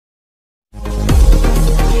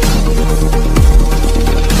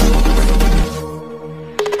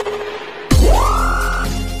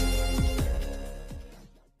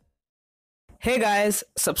Hey guys,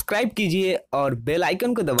 subscribe कीजिए और bell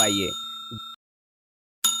icon को दबाइए।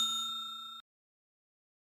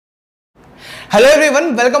 Hello everyone,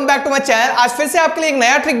 welcome back to my channel. आज फिर से आपके लिए एक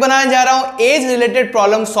नया ट्रिक बनाने जा रहा हूं। एज रिलेटेड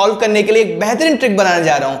प्रॉब्लम सॉल्व करने के लिए एक बेहतरीन ट्रिक बनाने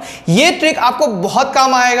जा रहा हूं। ये ट्रिक आपको बहुत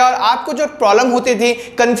काम आएगा और आपको जो प्रॉब्लम होती थी,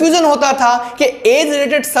 कंफ्यूजन होता था कि एज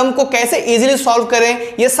रिलेटेड सम को कैसे इजीली सॉल्व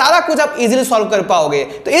करें, ये सारा कुछ आप इजीली सॉल्व कर पाओगे।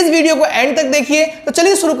 तो इस वीडियो को एंड तक देखिए। तो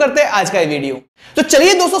चलिए शुरू करते हैं आज का वीडियो। तो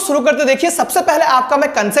चलिए दोस्तों शुरू करते। देखिए, सबसे पहले आपका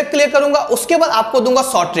मैं कंसेप्ट क्लियर करूंगा, उसके बाद आपको दूंगा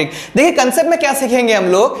शॉर्ट ट्रिक। देखिए कंसेप्ट में क्या सीखेंगे हम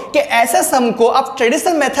लोग कि ऐसे सम को आप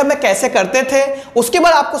ट्रेडिशनल मेथड में कैसे करते थे, उसके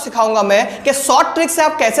बाद आपको सिखाऊंगा मैं कि शॉर्ट ट्रिक से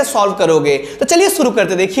आप कैसे सॉल्व करोगे। तो चलिए शुरू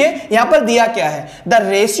करते। देखिए यहां पर दिया क्या है, the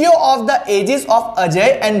ratio of the edges of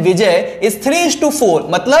Ajay and Vijay is 3:4।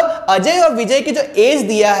 मतलब अजय और विजय की जो एज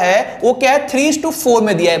दिया है वो क्या है, 3:4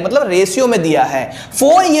 में दिया है, मतलब रेशियो में दिया है।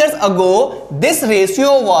 4 years ago this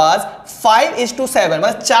ratio was 5:7।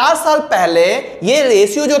 मतलब 4 साल पहले ये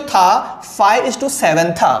रेशियो जो था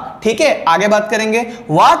 5:7 था। ठीक है, आगे बात करेंगे।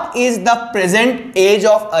 What is the present as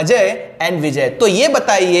of Ajay and विजय। तो ये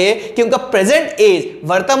बताइए कि उनका प्रेजेंट एज,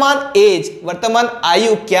 वर्तमान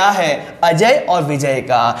आयु क्या है अजय और विजय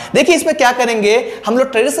का। देखिए इसमें क्या करेंगे हम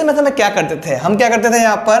लोग, ट्रेडिशनल मेथड में क्या करते थे, हम क्या करते थे,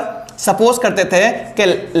 यहां पर सपोज करते थे कि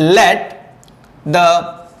let the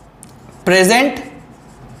present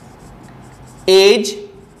as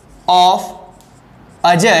of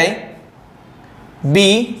Ajay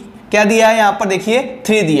B, क्या दिया है यहां पर, देखिए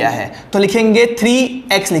 3 दिया है, तो लिखेंगे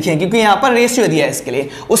 3x लिखेंगे क्योंकि यहां पर रेशियो दिया है इसके लिए।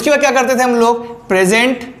 उसके बाद क्या करते थे हम लोग,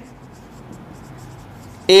 present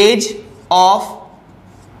as of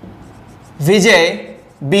Vijay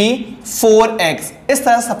B 4x, इस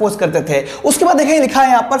तरह सपोज करते थे। उसके बाद देखिए लिखा है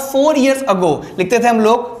यहां पर 4 years ago, लिखते थे हम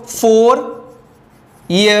लोग 4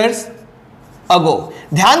 years अगो।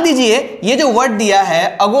 ध्यान दीजिए ये जो वर्ड दिया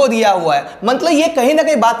है अगो दिया हुआ है, मतलब ये कहीं ना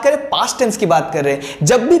कहीं बात करें पास्ट टेंस की बात कर रहे हैं।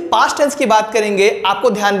 जब भी पास्ट टेंस की बात करेंगे आपको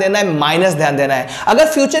ध्यान देना है, माइनस ध्यान देना है। अगर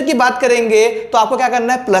फ्यूचर की बात करेंगे तो आपको क्या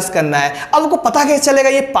करना है, प्लस करना है। अब आपको पता कैसे चलेगा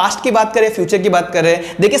ये पास्ट की बात करें फ्यूचर की बात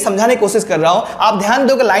करें। देखिए समझाने की कोशिश कर रहा हूं, आप ध्यान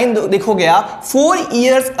दोगे, लाइन देखोगे आप, 4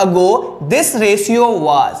 years ago this ratio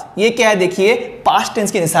was, ये क्या है, देखिए पास्ट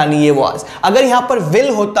टेंस की निशानी, ये वाज। अगर यहां पर विल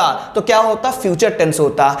होता तो क्या होता, फ्यूचर टेंस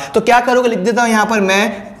होता। तो क्या करोगे, लिख देता हूं यहां पर मैं,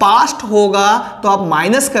 पास्ट होगा तो आप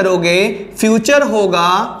माइनस करोगे, फ्यूचर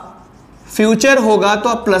होगा तो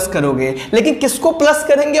आप प्लस करोगे। लेकिन किसको प्लस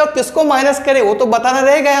करेंगे और किसको माइनस करें वो तो बताना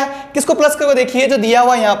रहेगा। किसको प्लस करोगे, देखिए जो दिया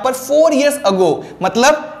हुआ यहां पर 4 years ago,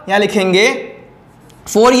 मतलब यहां लिखेंगे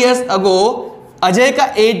 4 years ago अजय का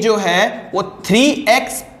एज जो है वो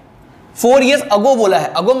 3x, 4 years अगो बोला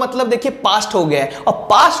है, अगो मतलब देखिए पास्ट हो गया है, और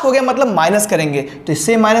पास्ट हो गया मतलब माइनस करेंगे, तो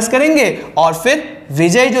इससे माइनस करेंगे। और फिर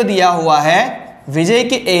विजय जो दिया हुआ है, विजय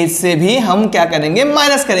के एज से भी हम क्या करेंगे,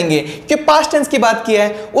 माइनस करेंगे, कि पास्ट टेंस की बात किया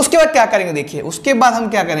है। उसके बाद क्या करेंगे, देखिए उसके बाद हम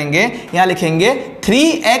क्या करेंगे, यहां लिखेंगे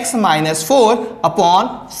 3x - 4 upon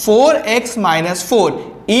 4x - 4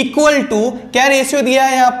 equal to, क्या रेशियो दिया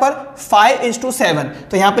है यहां पर, 5:7।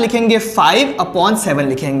 तो यहां पे लिखेंगे 5/7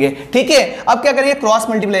 लिखेंगे। ठीक है, अब क्या करेंगे, क्रॉस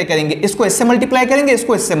मल्टीप्लाई करेंगे, इसको इससे मल्टीप्लाई करेंगे,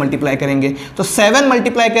 इसको इससे मल्टीप्लाई करेंगे। तो 7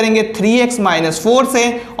 मल्टीप्लाई करेंगे 3x - 4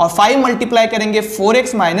 से, और 5 मल्टीप्लाई करेंगे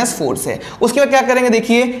 4x - 4 से। उसके बाद क्या करेंगे,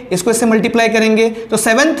 देखिए इसको इससे मल्टीप्लाई करेंगे, तो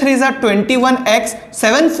 7 3 = 21x,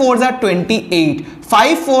 7 4 = 28,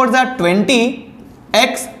 5 4 =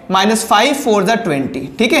 20x - 5 4 = 20।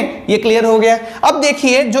 ठीक है, ये क्लियर हो गया। अब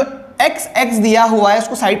देखिए जो x दिया हुआ है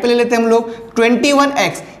उसको साइड पे ले लेते हैं हम लोग,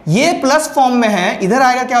 21x ये प्लस फॉर्म में है, इधर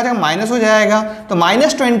आएगा क्या हो जाएगा, माइनस हो जाएगा, तो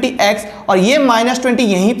 -20x, और ये -20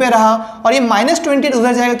 यहीं पे रहा, और ये -28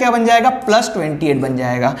 उधर जाएगा, क्या बन जाएगा, +28 बन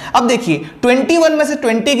जाएगा। अब देखिए 21 में से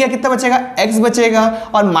 20 गया, कितना बचेगा, x बचेगा,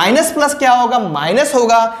 और माइनस प्लस क्या होगा, माइनस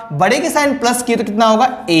होगा, बड़े के साइन प्लस किए तो कितना होगा,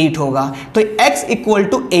 8 होगा। तो x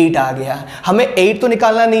 = 8 आ गया। हमें 8 तो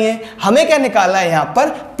निकालना नहीं है, हमें क्या निकालना है, यहां पर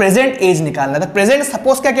प्रेजेंट एज निकालना था। प्रेजेंट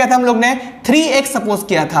सपोज क्या किया था हम लोग ने, 3x सपोज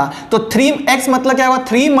किया था, तो 3x मतलब क्या होगा,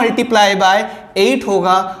 3 मल्टीप्लाई बाय 8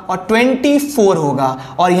 होगा, और 24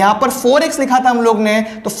 होगा। और यहां पर 4x लिखा था हम लोग ने,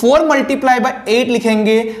 तो 4 मल्टीप्लाई बाय 8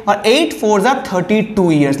 लिखेंगे, और 8 4 =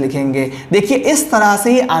 32 years लिखेंगे। देखिए इस तरह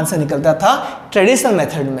से ही आंसर निकलता था ट्रेडिशनल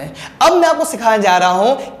मेथड में। अब मैं आपको सिखाने जा रहा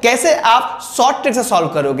हूं कैसे आप शॉर्ट ट्रिक से सॉल्व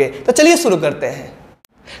करोगे। तो चलिए शुरू करते हैं।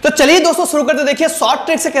 तो चलिए दोस्तों शुरू करते। देखिए शॉर्ट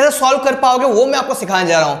ट्रिक से कैसे सॉल्व कर पाओगे वो मैं आपको सिखाने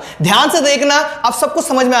जा रहा हूं। ध्यान से देखना, अब सब कुछ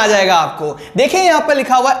समझ में आ जाएगा आपको। देखिए यहां पर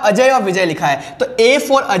लिखा हुआ है अजय और विजय लिखा है, तो A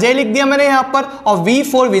फॉर अजय लिख दिया मैंने यहां पर और V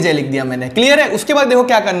फॉर विजय लिख दिया मैंने। क्लियर है? उसके बाद देखो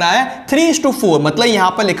क्या करना है, 3:4 मतलब यहां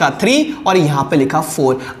पर लिखा 3 और यहां पर लिखा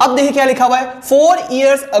 4। अब देखिए क्या लिखा हुआ है, 4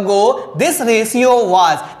 years ago this ratio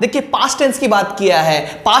was। देखिए पास्ट टेंस की बात किया है,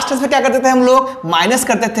 पास्ट टेंस में क्या करते थे हम लोग, माइनस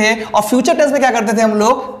करते थे, और फ्यूचर टेंस में क्या करते थे हम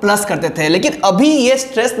लोग, प्लस करते थे। लेकिन अभी ये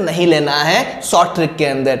स्ट्रेस नहीं लेना है शॉर्ट ट्रिक के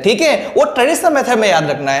अंदर, ठीक है, वो ट्रेडिशनल मेथड में याद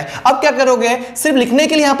रखना है। अब क्या करोगे, सिर्फ लिखने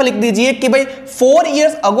के लिए यहां पर लिख दीजिए कि भाई 4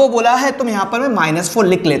 years ago बोला है तो यहां पर मैं -4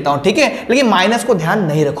 लिख लेता हूं, ठीक है, लेकिन माइनस को ध्यान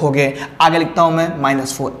नहीं रखोगे। आगे लिखता हूं मैं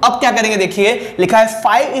 -4। अब क्या करेंगे, देखिए लिखा है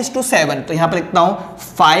 5:7 तो यहां पर लिखता हूं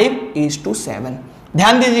 5:7।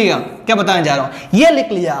 ध्यान दीजिएगा क्या बताने जा रहा हूं, ये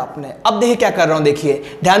लिख लिया आपने। अब देखिए क्या कर रहा हूं, देखिए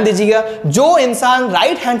ध्यान दीजिएगा, जो इंसान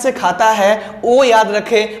राइट हैंड से खाता है वो याद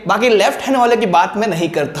रखे, बाकी लेफ्ट हैंड वाले की बात मैं नहीं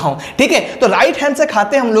करता हूं, ठीक है। तो राइट हैंड से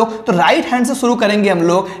खाते हैं हम लोग, तो राइट हैंड से शुरू करेंगे हम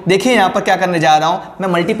लोग। देखिए यहां पर क्या करने जा रहा हूं, मैं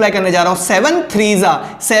मल्टीप्लाई करने जा रहा हूं,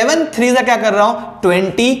 7 3 क्या कर रहा हूं,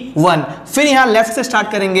 21। फिर यहां लेफ्ट से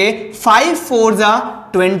स्टार्ट करेंगे, 5 4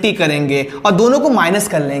 20 करेंगे और दोनों को माइनस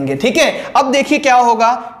कर लेंगे, ठीक है। अब देखिए क्या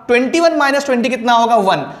होगा, 21 - 20 कितना होगा,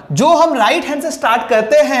 1। जो हम राइट हैंड से स्टार्ट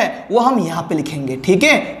करते हैं वो हम यहां पे लिखेंगे, ठीक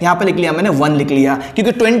है। यहां पे लिख लिया मैंने 1 लिख लिया,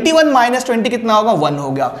 क्योंकि 21 - 20 कितना होगा, 1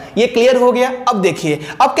 होगा। ये क्लियर हो गया। अब देखिए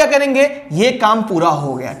अब क्या करेंगे, ये काम पूरा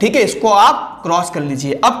हो गया, ठीक है, इसको आप क्रॉस कर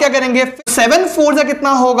लीजिए। अब क्या करेंगे, 7 4 कितना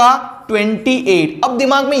होगा, 28। अब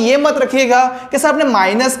दिमाग में ये मत रखिएगा कि सर आपने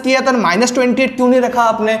माइनस किया तो -28 क्यों नहीं रखा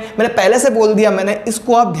आपने, मैंने पहले से बोल दिया मैंने,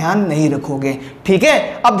 इसको आप ध्यान नहीं रखोगे, ठीक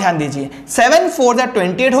है। अब ध्यान दीजिए, 7 4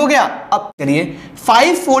 28 हो गया। अब करिए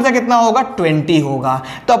 5 4 कितना होगा, 20 होगा।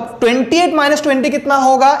 तो अब 28 - 20 कितना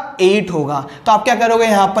होगा, 8 होगा। तो आप क्या करोगे,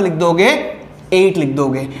 यहां पर लिख दोगे 8 लिख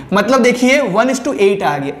दोगे। मतलब देखिए 1:8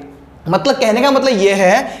 आ गया। मतलब कहने का मतलब यह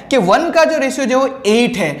है कि 1 का जो रेशियो जो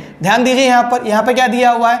 8 है। ध्यान दीजिए यहां पर क्या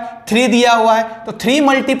दिया हुआ है, 3 दिया हुआ है, तो 3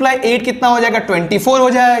 × 8 कितना हो जाएगा, 24 हो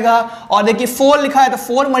जाएगा। और देखिए 4 लिखा है तो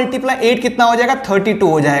 4 × 8 कितना हो जाएगा, 32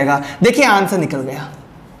 हो जाएगा। देखिए आंसर निकल गया,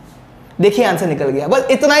 देखिए आंसर निकल गया। बस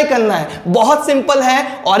इतना ही करना है, बहुत सिंपल है।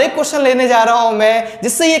 और एक क्वेश्चन लेने जा रहा हूं मैं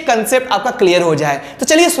जिससे ये कंसेप्ट आपका क्लियर हो जाए। तो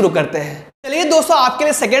चलिए शुरू करते हैं। चलिए दोस्तों, आपके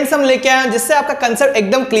लिए सेकंड सम लेके आया हूं जिससे आपका कंसेप्ट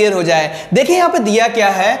एकदम क्लियर हो जाए। देखिए यहां पे दिया क्या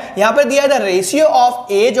है, यहां पे दिया है the ratio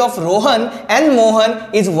of as of Rohan and Mohan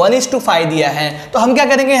is 1:5 दिया है। तो हम क्या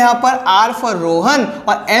करेंगे, यहां पर R फॉर रोहन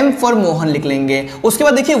और M फॉर मोहन लिख लेंगे। उसके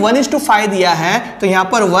बाद देखिए 1:5 दिया है तो यहां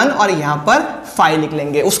पर 1 और यहां पर 5 लिख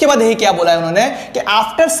लेंगे। उसके बाद देखिए क्या बोला है उन्होंने कि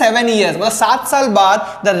आफ्टर 7 years मतलब 7 साल बाद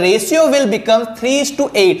द रेशियो विल बिकम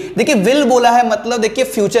 3:8। देखिए विल बोला है मतलब देखिए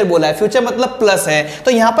फ्यूचर बोला है, फ्यूचर मतलब प्लस है।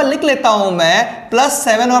 तो यहां पर लिख लेता हूं मैं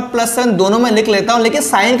 +7 और +7 दोनों में लिख लेता हूं, लेकिन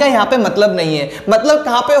साइन का यहां पे मतलब नहीं है। मतलब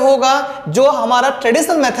कहां पे होगा, जो हमारा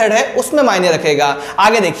ट्रेडिशनल मेथड है उसमें मायने रखेगा।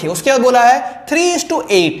 आगे देखिए उसके बाद बोला है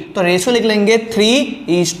 3:8 तो रेशियो लिख लेंगे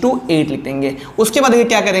 3:8 लिख देंगे। उसके बाद देखिए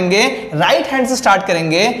क्या करेंगे, राइट हैंड से स्टार्ट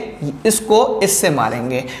करेंगे, इसको इससे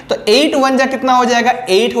मारेंगे तो 8 1 कितना हो जाएगा,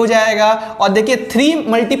 8 हो जाएगा। और देखिए 3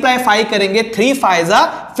 × 5 करेंगे, 3 5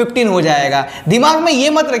 15 हो जाएगा। दिमाग में ये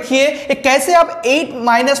मत रखिए कैसे आप 8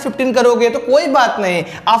 - 15 करोगे, तो कोई बात नहीं,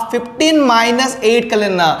 आप 15 - 8 कर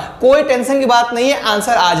लेना, कोई टेंशन की बात नहीं है,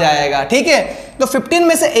 आंसर आ जाएगा, ठीक है। तो 15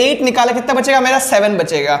 में से 8 निकाला, कितना बचेगा मेरा, 7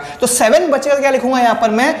 बचेगा। तो 7 बचेगा, क्या लिखूंगा यहां पर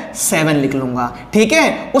मैं 7 लिख लूंगा, ठीक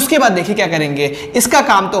है। उसके बाद देखिए क्या करेंगे, इसका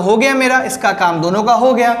काम तो हो गया मेरा, इसका काम दोनों का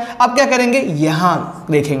हो गया। अब क्या करेंगे, यहां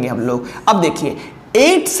देखेंगे हम लोग। अब देखिए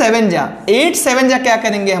 8 7 जा क्या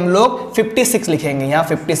करेंगे हम लोग, 56 लिखेंगे। यहां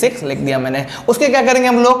 56 लिख दिया मैंने। उसके क्या करेंगे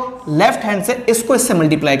हम लोग, लेफ्ट हैंड से इसको इससे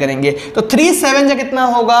मल्टीप्लाई करेंगे तो 3 7 जा कितना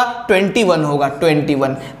होगा, 21 होगा।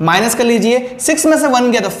 21 माइनस कर लीजिए, 6 में से 1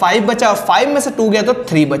 गया तो 5 बचा और 5 में से 2 गया तो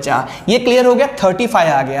 3 बचा। ये क्लियर हो गया, 35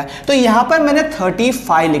 आ गया। तो यहां पर मैंने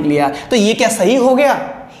 35 लिख लिया। तो ये क्या सही हो गया,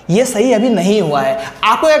 ये सही अभी नहीं हुआ है।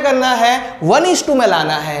 आपको क्या करना है, 1:2 में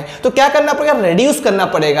लाना है। तो क्या करना पड़ेगा, रेड्यूस करना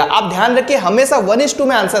पड़ेगा। आप ध्यान रखिए हमेशा 1:2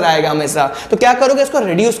 में आंसर आएगा हमेशा। तो क्या करोगे, इसको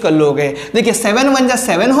रेड्यूस कर लोगे। देखिए 7 1 जा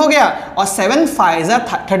 7 हो गया और 7 5 जा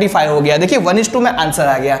 35 हो गया। देखिए 1:2 में आंसर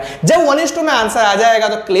आ गया। जब 1:2 में आंसर आ जाएगा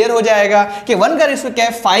तो क्लियर हो जाएगा कि 1 का रेशियो क्या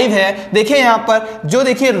है, 5 है। देखिए यहां पर जो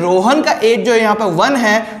देखिए रोहन का एज जो यहां पर 1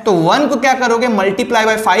 है, तो 1 को क्या करोगे, मल्टीप्लाई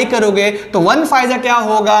बाय 5 करोगे तो 1 5 जा क्या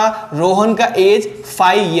होगा, रोहन का एज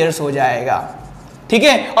 5 years हो जाएगा, ठीक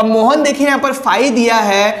है। और मोहन देखिए यहां पर 5 दिया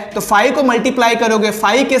है तो 5 को मल्टीप्लाई करोगे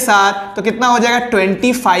 5 के साथ तो कितना हो जाएगा,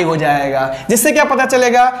 25 हो जाएगा। जिससे क्या पता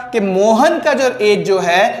चलेगा कि मोहन का जो एज जो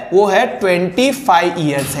है वो है 25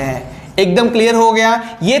 years है। एकदम क्लियर हो गया।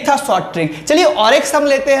 ये था शॉर्ट ट्रिक। चलिए और एक सम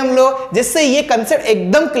लेते हैं हम लोग जिससे ये कंसेप्ट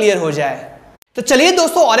एकदम क्लियर हो जाए। तो चलिए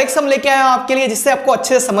दोस्तों और एक सम लेके आया हूं आपके लिए जिससे आपको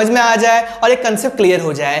अच्छे से समझ में आ जाए और एक कंसेप्ट क्लियर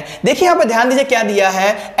हो जाए। देखिए यहां पर ध्यान दीजिए क्या दिया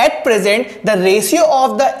है, at present the ratio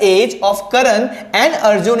of the age of Karan and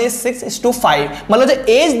Arjun is 6:5। मतलब जो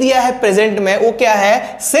एज दिया है प्रेजेंट में वो क्या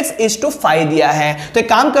है, 6:5 दिया है। तो एक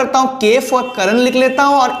काम करता हूं, K फॉर करण लिख लेता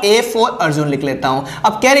हूं और A फॉर अर्जुन लिख लेता हूं।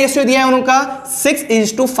 अब क्या रेशियो दिया है उनका,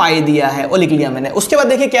 6:5 दिया है, वो लिख लिया मैंने। उसके बाद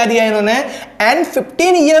देखिए क्या दिया है इन्होंने, and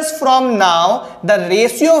 15 years from now the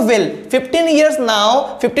ratio will 15 years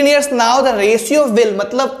now the ratio will,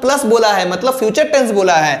 मतलब प्लस बोला है, मतलब फ्यूचर टेंस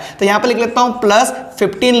बोला है। तो यहां पे लिख लेता हूं प्लस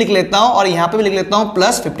 15 लिख लेता हूं और यहां पे भी लिख लेता हूं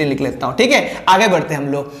प्लस 15 लिख लेता हूं। ठीक है, आगे बढ़ते हैं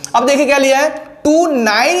हम लोग। अब देखिए क्या लिया है,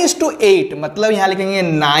 9:8, मतलब यहां लिखेंगे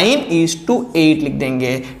 9:8 लिख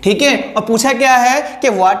देंगे। ठीक है, और पूछा क्या है कि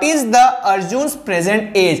what is the Arjun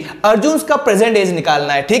present as, Arjun का प्रेजेंट एज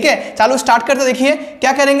निकालना है। ठीक है, चलो स्टार्ट करते। देखिए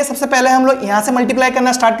क्या करेंगे, सबसे पहले हम लोग यहां से मल्टीप्लाई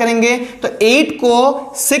करना स्टार्ट करेंगे। तो 8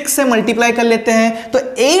 को 6 से मल्टीप्लाई कर लेते हैं। तो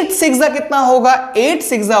 8 6 कितना होगा, 8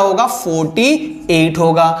 6 होगा 48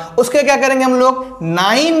 होगा। उसके क्या करेंगे हम लोग,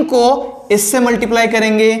 9 को इससे मल्टीप्लाई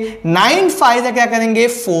करेंगे, 9 5 क्या करेंगे,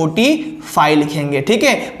 45 लिखेंगे। ठीक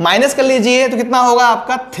है, माइनस कर लीजिए तो कितना होगा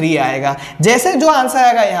आपका 3 आएगा। जैसे जो आंसर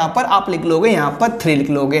आएगा यहां पर आप लिख लोगे, यहां पर 3 लिख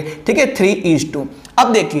लोगे। ठीक है, 3:2।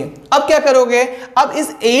 अब देखिए अब क्या करोगे, अब इस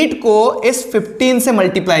 8 को इस 15 से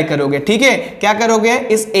मल्टीप्लाई करोगे। ठीक है, क्या करोगे,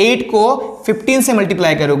 इस 8 को 15 से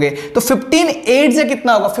मल्टीप्लाई करोगे। तो 15 8 से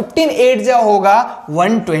कितना होगा, 15 8 से होगा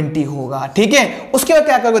 120 होगा। ठीक है, उसके बाद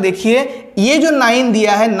क्या करोगे, देखिए ये जो 9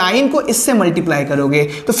 दिया है, 9 को इससे मल्टीप्लाई करोगे।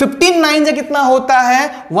 तो 15 9 से कितना होता है,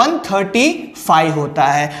 135 होता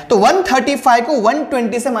है। तो 135 को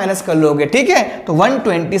 120 से माइनस कर लोगे। ठीक है, तो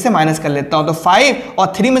 120 से माइनस कर लेता हूं। तो 5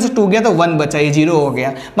 और 3 में से 2 गया तो 1 बचा, ये 0 हो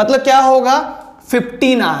गया। मतलब क्या होगा,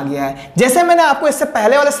 15 आ गया है। जैसे मैंने आपको इससे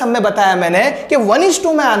पहले वाले सम में बताया मैंने कि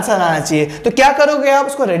 1:2 में आंसर आना चाहिए। तो क्या करोगे आप,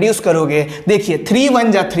 उसको रेड्यूस करोगे। देखिए 3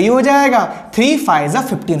 1 जा 3 हो जाएगा, 3 5 जा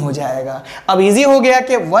 15 हो जाएगा। अब इजी हो गया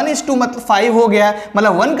कि 1:2 मतलब 5 हो गया,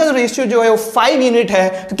 मतलब 1 का जो रेशियो जो है वो 5 यूनिट है।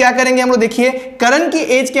 तो क्या करेंगे हम लोग, देखिए करण की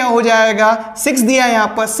एज क्या हो जाएगा, 6 दिया यहां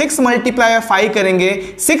पर, 6 × 5 करेंगे,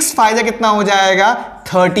 6 5 जा कितना हो जाएगा,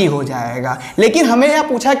 30 हो जाएगा। लेकिन हमें यहां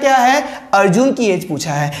पूछा क्या है, अर्जुन की एज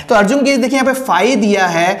पूछा है। तो अर्जुन की एज देखिए यहां पे 5 दिया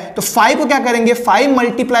है, तो 5 को क्या करेंगे, 5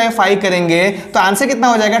 × 5 करेंगे तो आंसर कितना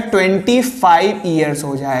हो जाएगा, 25 ईयर्स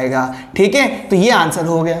हो जाएगा। ठीक है, तो ये आंसर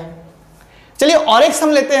हो गया। चलिए और एक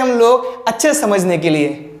सम लेते हैं हम लोग अच्छे से समझने के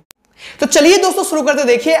लिए। तो चलिए दोस्तों शुरू करते।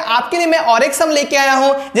 देखिए आपके लिए मैं और एक सम लेके आया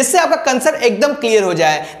हूं जिससे आपका कंसेप्ट एकदम क्लियर हो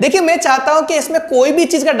जाए। देखिए मैं चाहता हूं कि इसमें कोई भी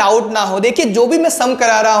चीज का डाउट ना हो। देखिए जो भी मैं सम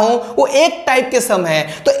करा रहा हूं वो एक टाइप के सम है,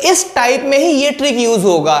 तो इस टाइप में ही ये ट्रिक यूज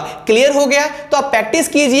होगा। क्लियर हो गया, तो आप प्रैक्टिस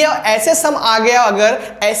कीजिए और ऐसे सम आ गया, अगर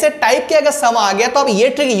ऐसे टाइप के अगर सम आ गया तो आप ये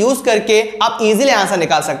ट्रिक यूज करके आप इजीली आंसर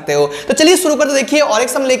निकाल सकते हो। तो चलिए शुरू करते। देखिए और एक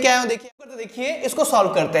सम लेके आया हूं, देखिए इसको सॉल्व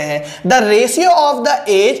करते हैं। The ratio of the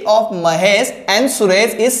age of Mahesh and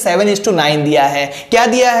Suresh is 7:9 दिया है। क्या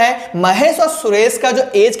दिया है, महेश और सुरेश का जो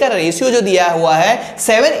एज का रेशियो जो दिया हुआ है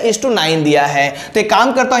 7:9 दिया है। तो एक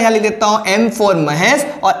काम करता हूं, यहां लिख लेता हूं M फॉर महेश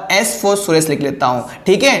और S फॉर सुरेश लिख लेता हूं।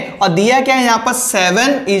 ठीक है, और दिया क्या है यहां पर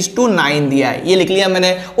 7:9 दिया है, ये लिख लिया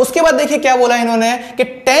मैंने। उसके बाद देखिए क्या बोला इन्होंने कि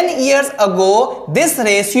 10 years ago this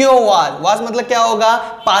ratio was मतलब क्या होगा,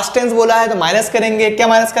 पास्ट टेंस बोला है तो माइनस करेंगे। क्या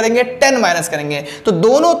माइनस करेंगे, 10 माइनस करेंगे। तो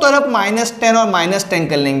दोनों तरफ -10 और -10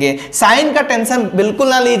 कर लेंगे। साइन का टेंशन बिल्कुल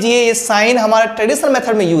ना लीजिए, ये साइन हमारा ट्रेडिशनल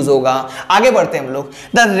मेथड में यूज होगा। आगे बढ़ते हैं हम लोग।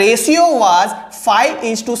 The ratio was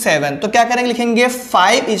 5:7। तो क्या करेंगे, लिखेंगे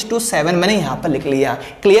 5:7। मैंने यहां पर लिख लिया।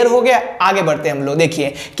 क्लियर हो गया, आगे बढ़ते हैं हम लोग।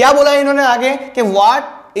 देखिए क्या बोला इन्होंने आगे कि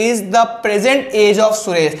what is the present as of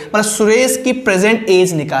Suresh, मतलब सुरेश की प्रेजेंट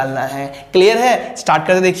एज निकालना है। क्लियर है, स्टार्ट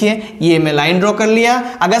करते। देखिए ये मैं लाइन ड्रॉ कर लिया।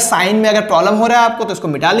 अगर साइन में अगर प्रॉब्लम हो रहा है आपको तो इसको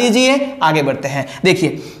मिटा लीजिए। आगे बढ़ते हैं।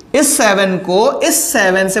 देखिए इस 7 को इस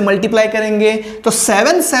 7 से मल्टीप्लाई करेंगे तो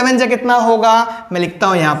 7 7 जा कितना होगा, मैं लिखता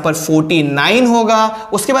हूं यहां पर 49 होगा।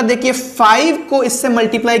 उसके बाद देखिए 5 को इससे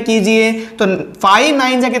मल्टीप्लाई कीजिए तो 5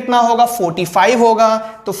 9 जा कितना होगा, 45 होगा।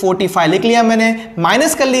 तो 45 लिख लिया मैंने।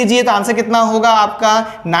 माइनस कर लीजिए तो आंसर कितना होगा आपका,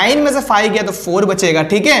 9 में से 5 गया तो 4 बचेगा।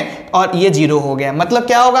 ठीक है, और ये 0 हो गया, मतलब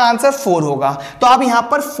क्या होगा, आंसर 4 होगा। तो आप यहां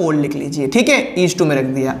पर 4 लिख लीजिए। ठीक है, ईच 2 में रख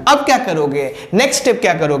दिया। अब क्या करोगे, नेक्स्ट स्टेप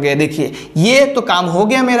क्या करोगे, देखिए ये तो काम हो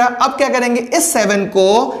गया मेरा। अब क्या करेंगे, इस 7 को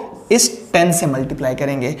इस 10 से मल्टीप्लाई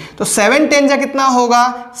करेंगे। तो 7 10 जा कितना होगा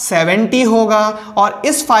 70 होगा, और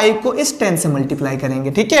इस 5 को इस 10 से मल्टीप्लाई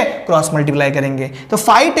करेंगे, ठीक है, क्रॉस मल्टीप्लाई करेंगे। तो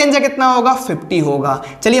 5 10 जा कितना होगा 50 होगा।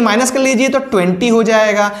 चलिए माइनस कर लीजिए तो 20 हो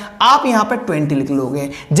जाएगा। आप यहां पे 20 लिख लोगे।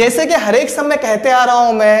 जैसे कि हर एक समय कहते आ रहा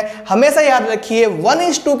हूं मैं, हमेशा याद रखिए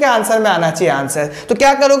 1:2 के आंसर में आना चाहिए आंसर। तो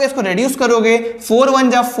क्या करोगे, इसको रेड्यूस करोगे, 4 1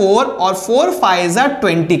 जा 4 और 4 5 जा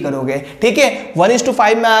 20 करोगे, ठीक है,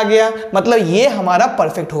 1:5 में आ गया, मतलब ये हमारा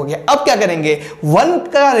परफेक्ट हो गया। अब क्या करेंगे, 1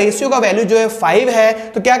 का रेशियो का वैल्यू जो है 5 है,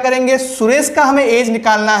 तो क्या करेंगे, सुरेश का हमें एज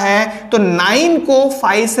निकालना है, तो 9 को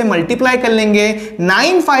 5 से मल्टीप्लाई कर लेंगे।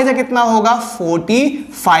 9 5 जा कितना होगा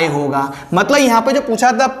 45 होगा। मतलब यहां पे जो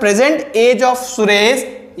पूछा था present as of Suresh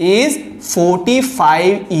is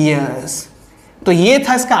 45 years. तो ये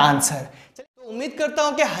था इसका आंसर। उम्मीद करता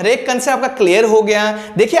हूं कि हर एक कंसेप्ट आपका क्लियर हो गया।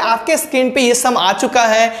 देखिए आपके स्क्रीन पे ये सम आ चुका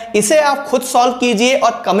है, इसे आप खुद सॉल्व कीजिए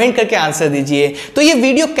और कमेंट करके आंसर दीजिए। तो ये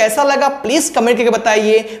वीडियो कैसा लगा प्लीज कमेंट करके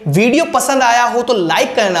बताइए। वीडियो पसंद आया हो तो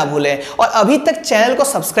लाइक करना ना भूलें, और अभी तक चैनल को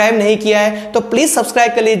सब्सक्राइब नहीं किया है तो प्लीज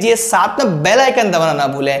सब्सक्राइब कर लीजिए, साथ में बेल आइकन दबाना ना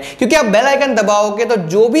भूलें, क्योंकि आप बेल आइकन दबाओगे तो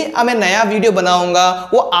जो भी मैं नया वीडियो बनाऊंगा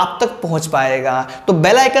वो आप तक पहुंच पाएगा। तो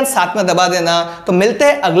बेल आइकन साथ में दबा देना। तो मिलते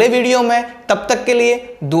हैं अगले वीडियो में, तब तक के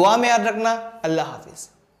लिए दुआ में याद रखना। अल्लाह हाफिज।